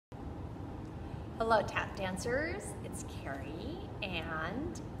Hello tap dancers, it's Carrie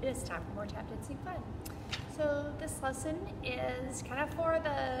and it is time for more tap dancing fun. So this lesson is kind of for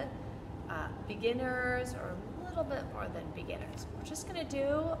the beginners or a little bit more than beginners. We're just going to do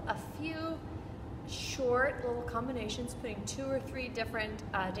a few short little combinations, putting 2 or 3 different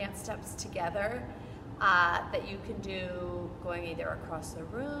dance steps together that you can do going either across the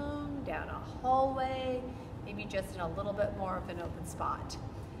room, down a hallway, maybe just in a little bit more of an open spot.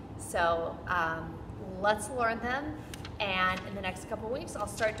 So let's learn them, and in the next couple weeks I'll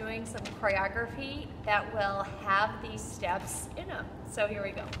start doing some choreography that will have these steps in them. So here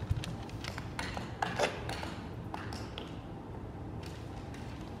we go.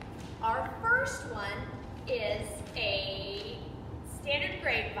 Our first one is a standard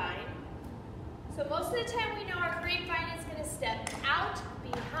grapevine. So most of the time we know our grapevine is going to step out,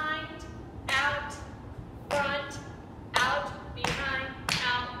 behind, out, front, out, behind,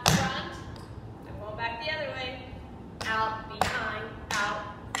 out, front. I'm going back the other way. Out, behind, out,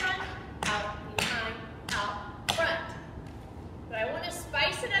 front, out, behind, out, front. But I want to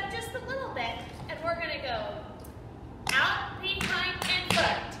spice it up just a little bit, and we're going to go out, behind, and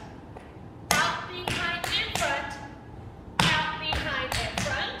front. Out, behind, and front. Out, behind, and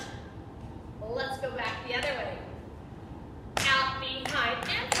front. Let's go back the other way. Out, behind,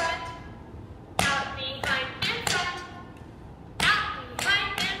 and front. Out, behind, and front. Out,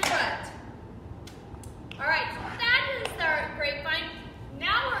 behind, and front. All right, so that is our grapevine.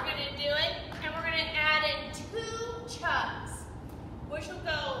 Now we're going to do it, and we're going to add in 2 chugs, which will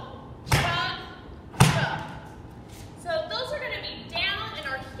go chug, chug. So those are going to be down, and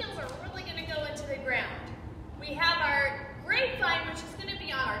our heels are really going to go into the ground. We have our grapevine, which is going to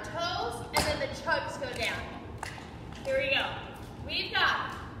be on our toes, and then the chugs go down. Here we go. We've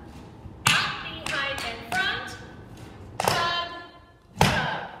got out, behind, and front, chug,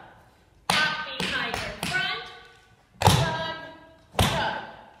 chug. Out, behind, and front, chug, chug.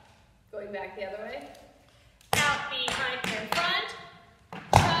 Going back the other way. Out, behind, and front,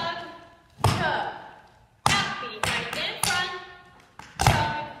 chug, chug. Out, behind, and front,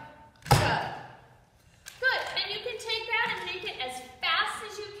 chug, chug. Good, and you can take that and make it as fast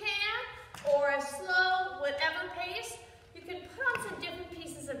as you can, or as slow, whatever pace. You can put on some different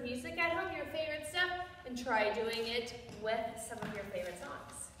pieces of music at home, your favorite stuff, and try doing it with some of your favorite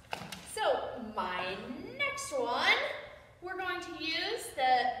songs. So my next one, we're going to use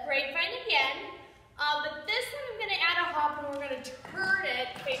the grapevine again, but this one I'm going to add a hop, and we're going to turn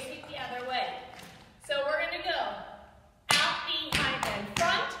it facing the other way. So we're going to go out, behind, and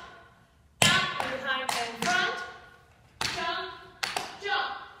front, out, behind, and front, jump,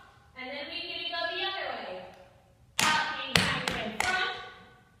 jump, and then we're going to go the other way. Out, behind, and front,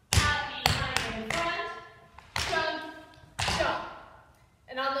 out, behind, and front, jump, jump.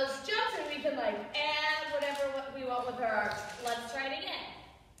 And on those jumps, and we can like add whatever we want with our arms. Let's try it again.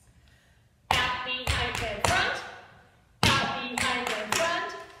 Out, behind, and front, out, behind, and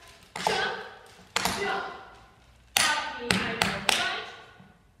front, jump, jump. Out, behind, and front,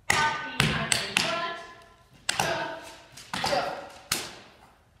 out, behind, and front, jump, jump.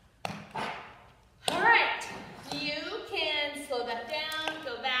 All right, you can slow that down,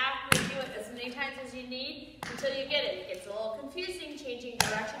 go back, redo it as many times as you need until you get it. It gets a little confusing changing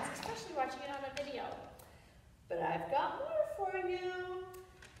directions, especially watching it on a video. But I've got more for you.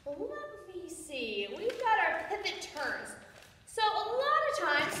 Let me see. We've got our pivot turns. So a lot of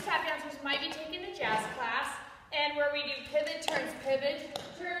times, tap dancers might be taking a jazz class, and where we do pivot turns, pivot,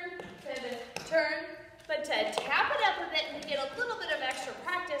 turn, pivot, turn. But to tap it up a bit and get a little bit of extra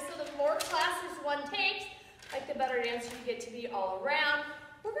practice, so the more classes one takes, like the better dancer you get to be all around,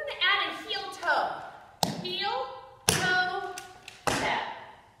 we're going to add a heel toe. Heel, toe, tap.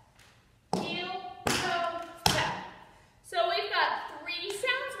 Heel, toe, tap. So we've got 3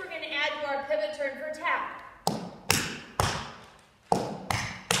 sounds we're going to add to our pivot turn for tap.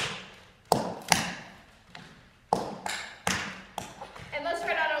 And let's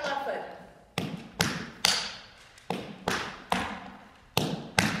try it on our left foot.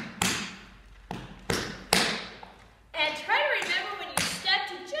 And try to remember when you step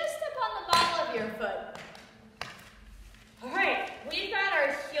to just up on the ball of your foot. All right, we've got our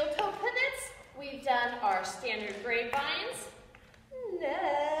heel toe pivots. We've done our standard grapevines.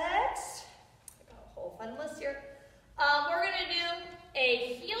 Next, I got a whole fun list here. We're going to do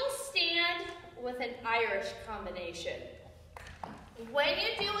a heel stand with an Irish combination. When you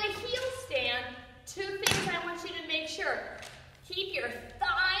do a heel stand, 2 things I want you to make sure. Keep your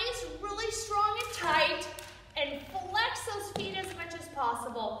thighs really strong and tight, and flex those feet as much as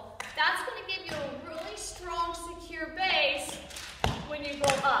possible. That's going to give you a really strong, secure base when you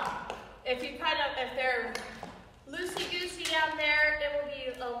go up. If they're loosey-goosey down there, it will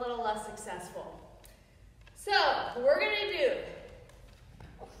be a little less successful. So, we're gonna do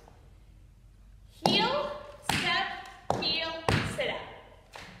heel, step, heel, sit out.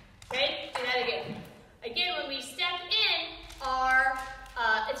 Okay, do that again. Again, when we step in,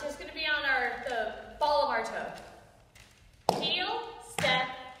 it's just gonna be on the ball of our toe. Heel, step,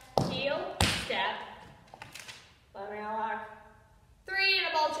 let me lock. 3 and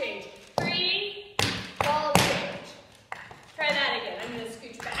a ball change. 3, ball change. Try that again. I'm gonna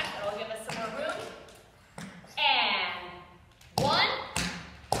scooch back, that'll give us some more room. And 1,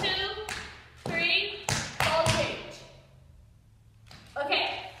 2, 3, ball change. Okay,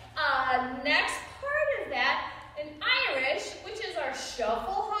 next part of that, in Irish, which is our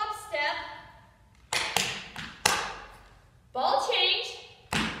shuffle, hop, step, ball change,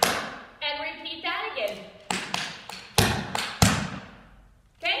 and repeat that again.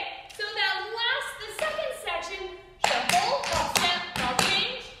 Okay, so the second section, shuffle, hop, step, ball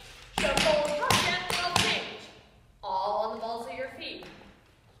change, shuffle, hop, step, ball change. All on the balls of your feet.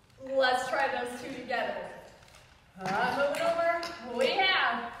 Let's try those two together. Moving over, we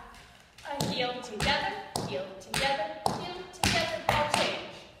have a heel together, ball change.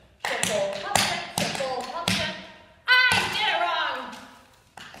 Shuffle, hop, step, shuffle, hop, step. I did it wrong.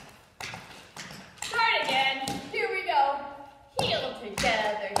 Start again. Here we go. Heel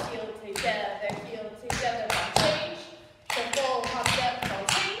together, ball change. Shuffle, hop, step, ball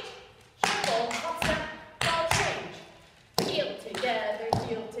change. Shuffle, hop, step, ball change. Heel together,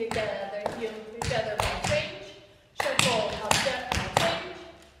 ball change. Shuffle, hop, step, ball change.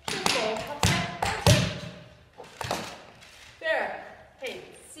 Shuffle, hop, step, ball change. There. Hey,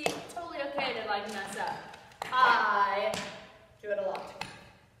 see, totally okay to like mess up. I do it a lot.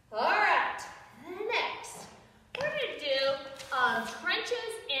 All right, next, we're gonna do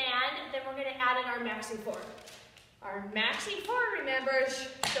trenches, and then we're gonna add in our maxi forward. Our maxi forward, remember, is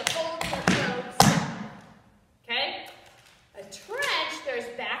the full step. Okay? A trench, there's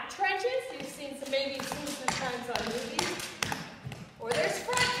back trenches. You've seen maybe some times on movies. Or there's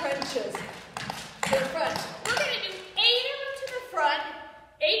front trenches. To the front. We're gonna do 8 of them to the front,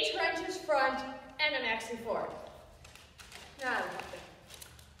 8 trenches front, and a maxi forward. Now,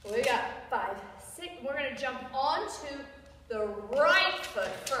 we got 5, 6. We're gonna jump onto the right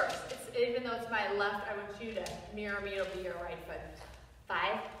foot first. Even though it's my left, I want you to mirror me, it'll be your right foot.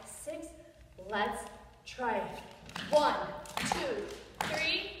 5, 6, let's try it. 1, 2,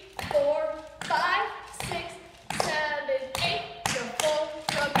 3, 4, 5, 6, 7, 8, shuffle,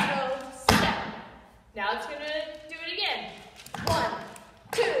 front toe, step. Now it's gonna do it again. 1,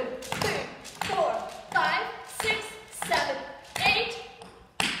 2, 3, 4, 5, 6, 7, 8.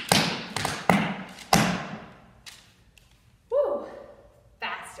 Woo!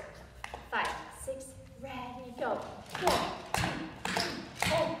 Faster. 5, 6, ready, go. 1, 2, 3,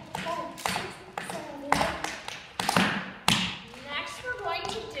 4, 5, 6, 7, 8. Next, we're going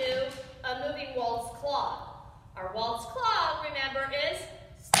to do a moving waltz claw. Our waltz claw, remember, is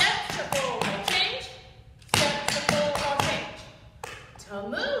step, shuffle, ball change. Step, shuffle, ball change. To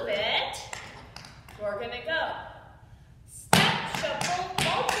move it, we're gonna go step, shuffle,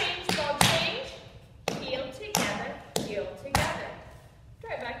 ball change, heel together,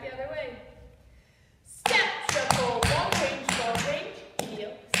 try it back the other way. Step, shuffle, ball change,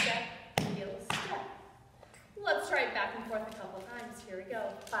 heel, step. Let's try it back and forth a couple times. Here we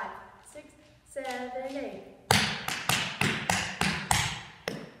go. 5, 6, 7, 8.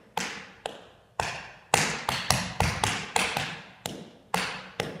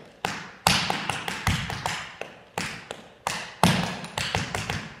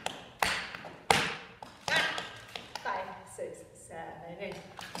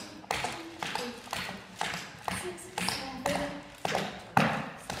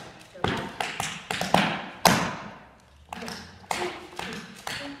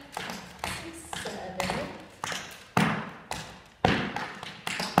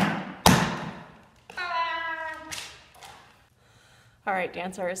 All right,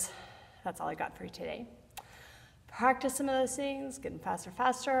 dancers, that's all I got for you today. Practice some of those things, getting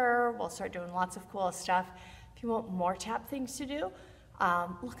faster. We'll start doing lots of cool stuff. If you want more tap things to do,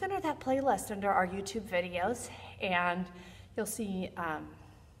 look under that playlist under our YouTube videos, and you'll see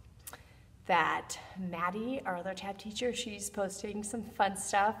that Maddie, our other tap teacher, she's posting some fun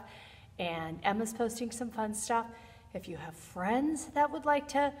stuff, and Emma's posting some fun stuff. If you have friends that would like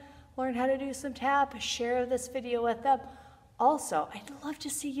to learn how to do some tap, share this video with them. Also, I'd love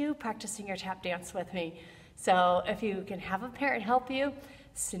to see you practicing your tap dance with me. So if you can have a parent help you,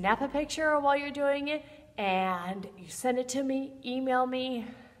 snap a picture while you're doing it, and you send it to me, email me,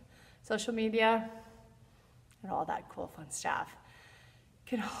 social media, and all that cool fun stuff.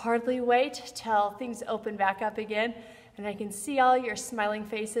 Can hardly wait till things open back up again and I can see all your smiling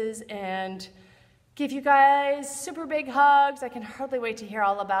faces and give you guys super big hugs. I can hardly wait to hear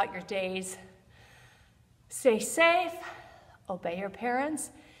all about your days. Stay safe, obey your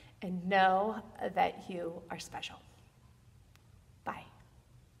parents, and know that you are special. Bye.